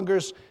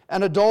 whoremongers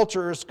and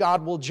adulterers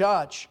God will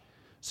judge.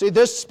 See,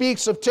 this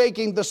speaks of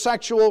taking the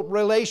sexual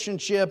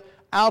relationship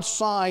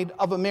outside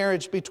of a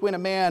marriage between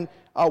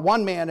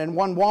one man and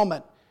one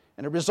woman,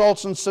 and it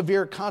results in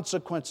severe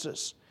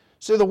consequences.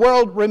 See, the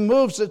world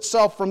removes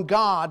itself from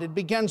God. It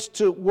begins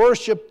to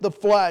worship the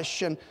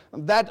flesh, and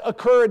that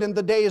occurred in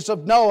the days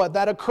of Noah.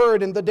 That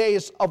occurred in the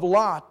days of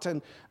Lot.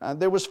 And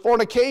there was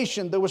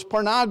fornication, there was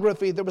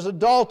pornography, there was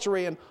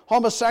adultery, and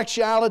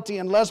homosexuality,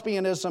 and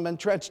lesbianism, and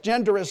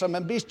transgenderism,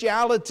 and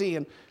bestiality,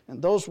 and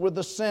those were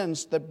the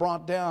sins that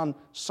brought down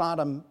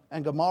Sodom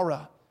and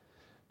Gomorrah.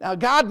 Now,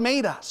 God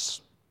made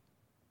us.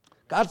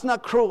 God's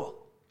not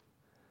cruel.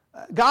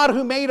 God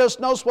who made us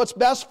knows what's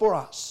best for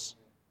us.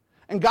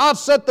 And God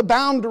set the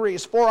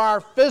boundaries for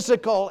our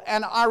physical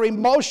and our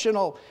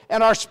emotional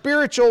and our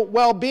spiritual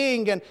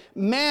well-being. And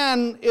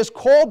man is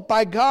called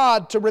by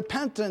God to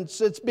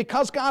repentance. It's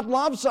because God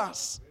loves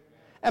us.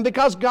 And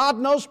because God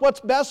knows what's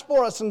best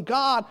for us. And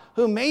God,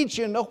 who made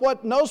you,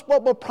 knows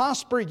what will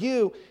prosper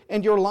you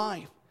in your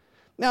life.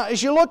 Now,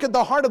 as you look at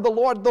the heart of the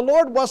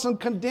Lord wasn't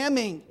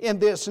condemning in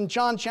this. In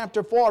John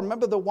chapter 4,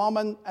 remember the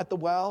woman at the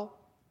well?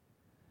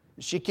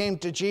 She came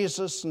to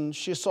Jesus and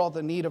she saw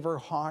the need of her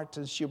heart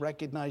as she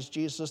recognized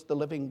Jesus, the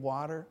living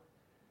water.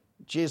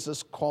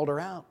 Jesus called her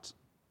out.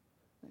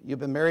 You've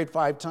been married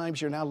 5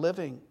 times, you're now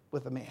living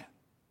with a man.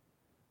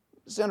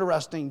 It's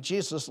interesting,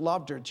 Jesus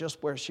loved her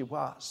just where she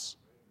was.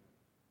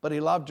 But he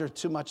loved her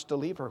too much to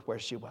leave her where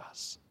she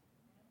was.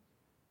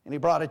 And he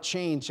brought a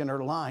change in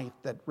her life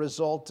that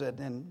resulted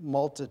in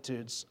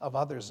multitudes of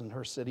others in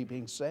her city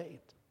being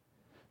saved.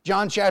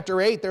 John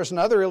chapter 8, there's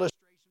another illustration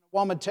of a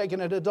woman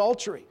taken in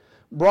adultery,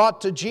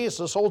 brought to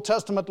Jesus. Old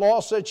Testament law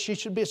said she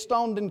should be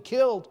stoned and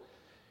killed.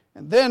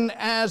 And then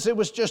as it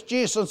was just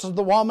Jesus and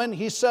the woman,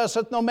 he says,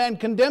 hath no man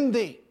condemned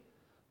thee?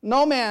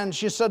 No man,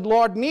 she said,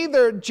 Lord,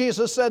 neither,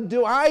 Jesus said,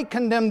 do I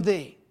condemn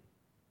thee.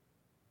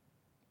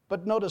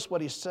 But notice what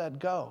he said,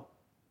 go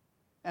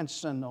and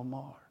sin no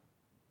more.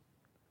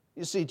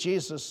 You see,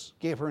 Jesus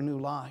gave her a new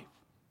life,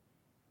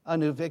 a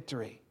new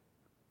victory,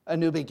 a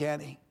new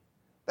beginning.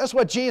 That's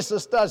what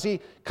Jesus does.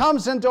 He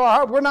comes into our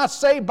heart. We're not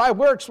saved by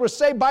works. We're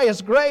saved by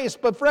His grace.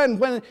 But friend,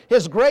 when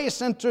His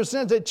grace enters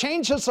in, it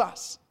changes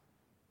us.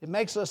 It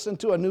makes us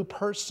into a new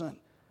person,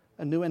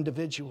 a new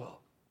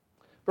individual.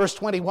 Verse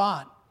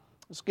 21.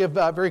 Let's give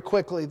very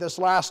quickly this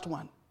last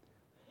one.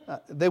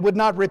 They would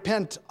not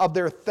repent of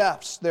their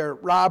thefts, their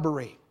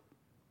robbery.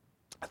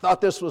 I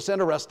thought this was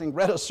interesting.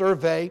 Read a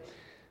survey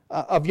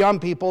of young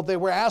people. They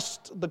were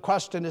asked the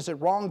question, is it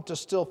wrong to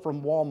steal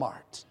from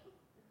Walmart?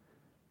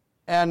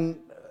 And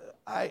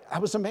I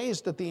was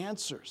amazed at the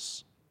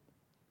answers.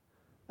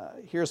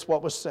 Here's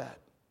what was said.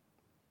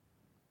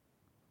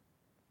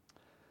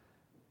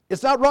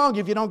 It's not wrong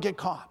if you don't get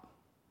caught.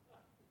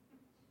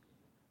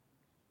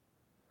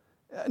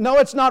 No,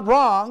 it's not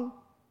wrong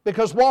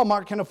because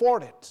Walmart can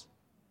afford it.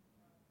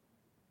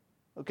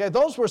 Okay,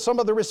 those were some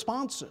of the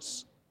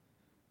responses.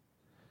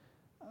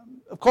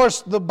 Of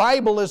course, the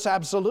Bible is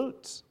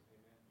absolute.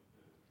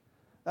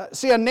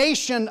 See, a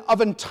nation of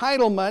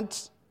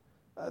entitlement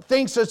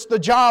thinks it's the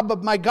job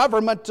of my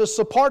government to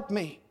support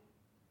me.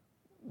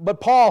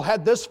 But Paul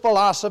had this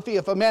philosophy,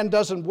 if a man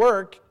doesn't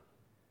work,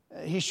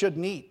 he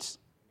shouldn't eat.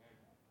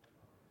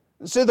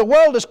 And see, the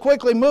world is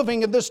quickly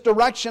moving in this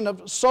direction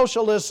of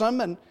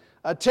socialism and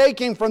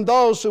taking from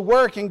those who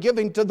work and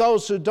giving to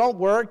those who don't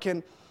work.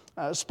 And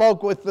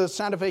spoke with the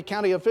Santa Fe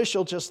County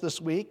official just this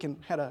week and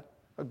had a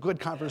good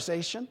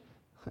conversation.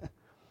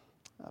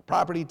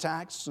 Property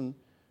tax, and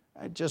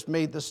I just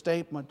made the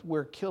statement,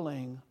 we're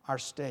killing our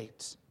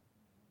state,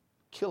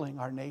 killing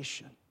our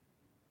nation.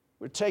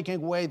 We're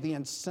taking away the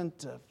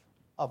incentive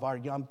of our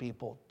young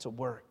people to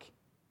work,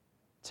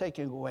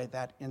 taking away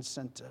that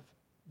incentive,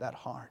 that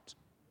heart,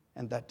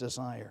 and that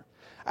desire.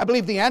 I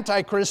believe the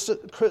Antichrist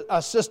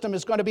system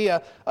is going to be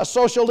a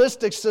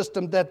socialistic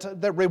system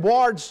that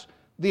rewards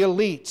the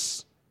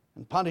elites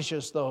and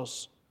punishes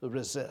those who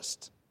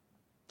resist.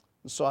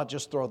 And so I'll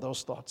just throw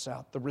those thoughts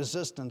out. The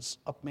resistance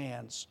of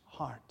man's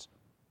heart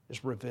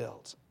is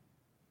revealed.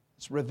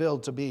 It's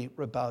revealed to be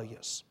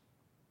rebellious.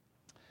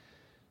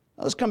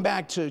 Let's come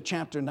back to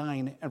chapter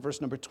 9 and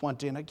verse number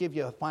 20, and I'll give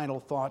you a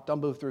final thought. I'll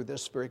move through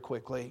this very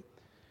quickly.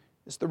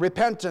 It's the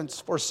repentance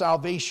for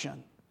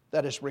salvation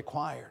that is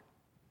required.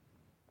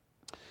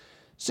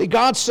 See,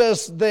 God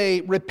says they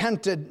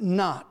repented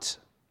not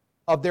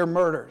of their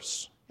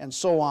murders, and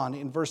so on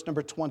in verse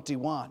number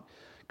 21.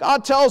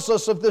 God tells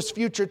us of this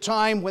future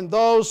time when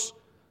those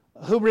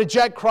who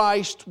reject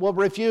Christ will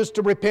refuse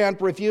to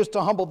repent, refuse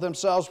to humble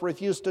themselves,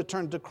 refuse to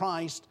turn to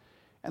Christ.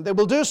 And they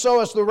will do so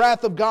as the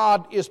wrath of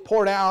God is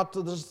poured out.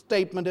 The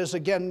statement is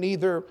again,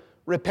 neither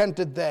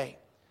repented they.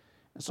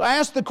 And so I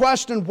ask the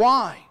question,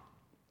 why?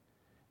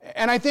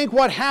 And I think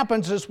what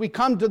happens as we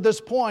come to this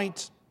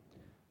point,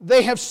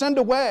 they have sinned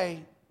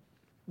away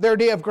their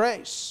day of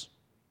grace.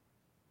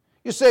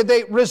 You say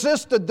they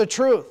resisted the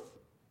truth.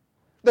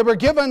 They were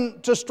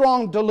given to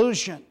strong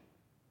delusion.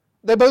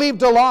 They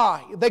believed a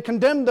lie. They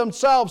condemned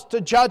themselves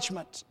to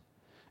judgment.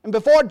 And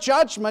before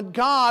judgment,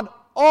 God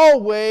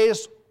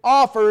always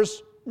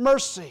offers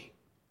mercy.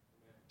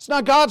 It's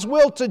not God's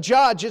will to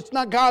judge. It's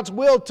not God's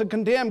will to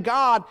condemn.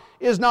 God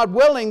is not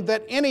willing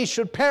that any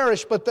should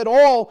perish, but that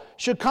all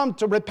should come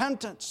to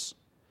repentance.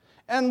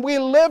 And we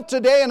live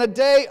today in a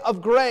day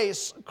of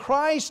grace.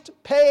 Christ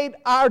paid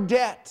our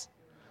debt.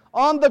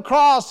 On the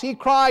cross, He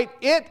cried,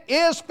 "It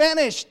is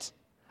finished."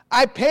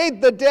 I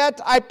paid the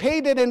debt. I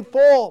paid it in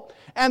full.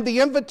 And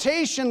the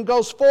invitation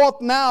goes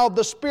forth now.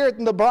 The Spirit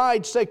and the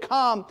bride say,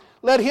 "Come."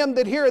 Let him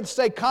that heareth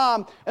say,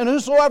 "Come." And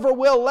whosoever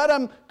will, let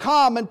him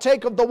come and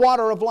take of the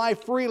water of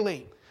life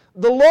freely.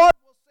 The Lord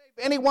will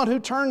save anyone who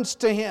turns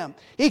to Him.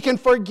 He can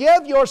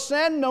forgive your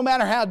sin no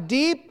matter how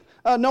deep,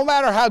 no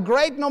matter how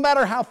great, no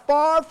matter how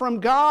far from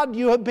God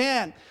you have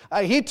been.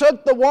 He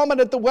took the woman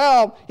at the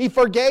well. He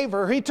forgave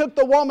her. He took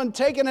the woman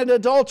taken in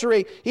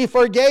adultery. He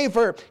forgave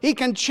her. He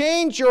can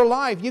change your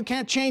life. You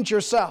can't change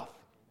yourself,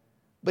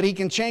 but He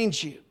can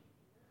change you.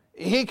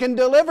 He can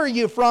deliver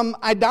you from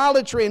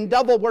idolatry and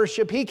devil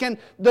worship. He can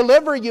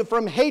deliver you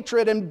from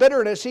hatred and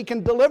bitterness. He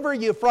can deliver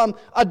you from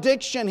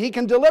addiction. He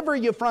can deliver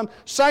you from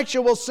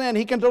sexual sin.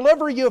 He can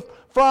deliver you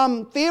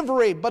from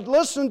thievery. But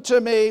listen to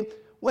me,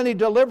 when He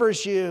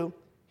delivers you,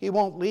 He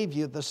won't leave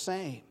you the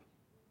same.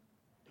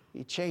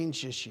 He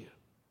changes you.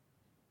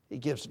 He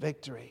gives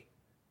victory.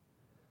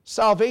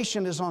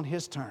 Salvation is on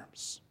His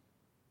terms,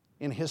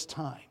 in His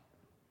time.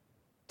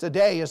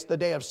 Today is the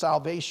day of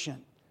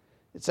salvation.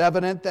 It's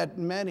evident that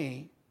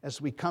many,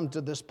 as we come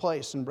to this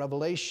place in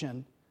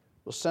Revelation,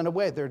 will send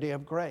away their day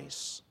of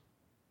grace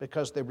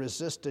because they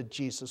resisted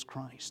Jesus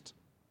Christ.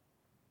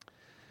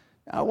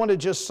 Now, I want to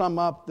just sum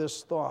up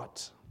this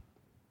thought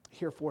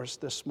here for us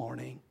this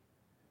morning.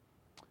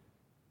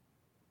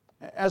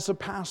 As a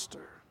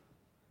pastor,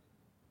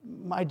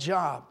 my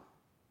job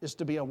is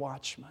to be a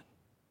watchman.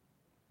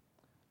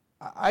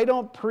 I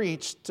don't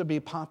preach to be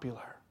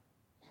popular.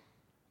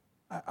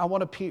 I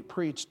want to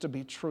preach to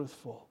be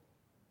truthful.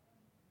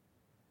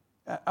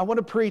 I want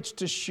to preach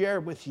to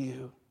share with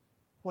you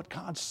what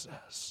God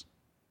says.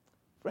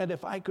 Friend,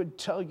 if I could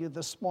tell you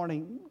this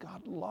morning,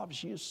 God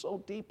loves you so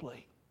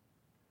deeply.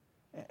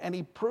 And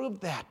He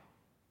proved that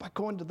by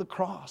going to the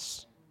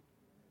cross.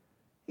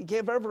 He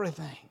gave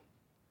everything.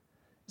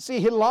 See,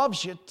 He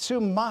loves you too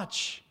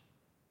much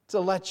to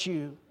let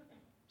you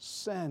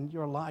send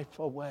your life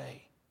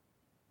away.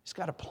 He's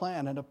got a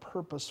plan and a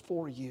purpose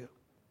for you.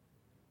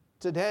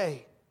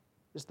 Today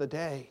is the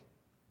day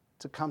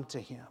to come to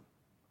Him.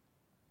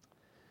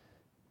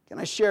 Can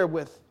I share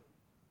with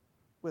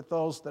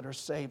those that are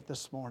saved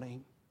this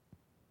morning?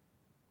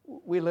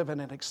 We live in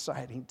an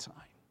exciting time.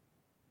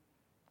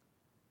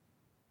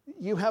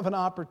 You have an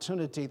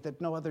opportunity that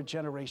no other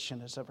generation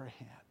has ever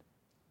had.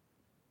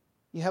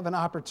 You have an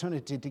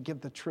opportunity to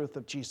give the truth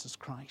of Jesus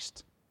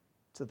Christ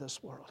to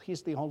this world.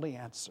 He's the only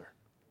answer.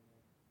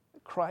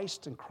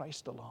 Christ and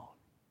Christ alone.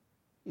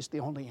 He's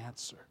the only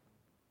answer.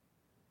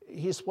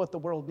 He's what the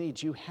world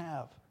needs. You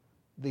have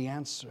the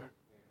answer.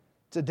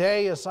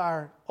 Today is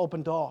our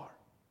open door.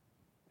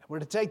 We're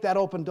to take that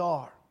open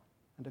door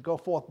and to go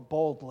forth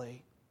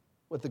boldly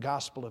with the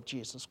gospel of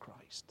Jesus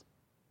Christ.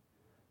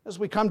 As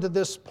we come to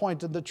this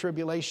point of the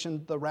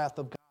tribulation, the wrath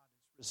of God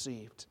is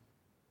received.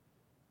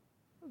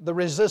 The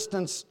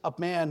resistance of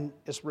man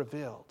is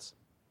revealed,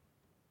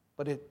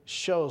 but it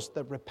shows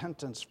that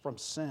repentance from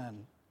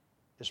sin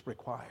is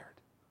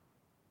required.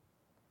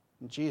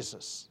 And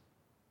Jesus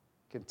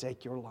can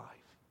take your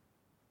life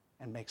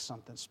and make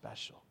something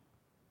special.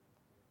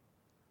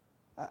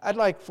 I'd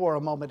like for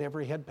a moment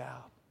every head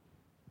bowed,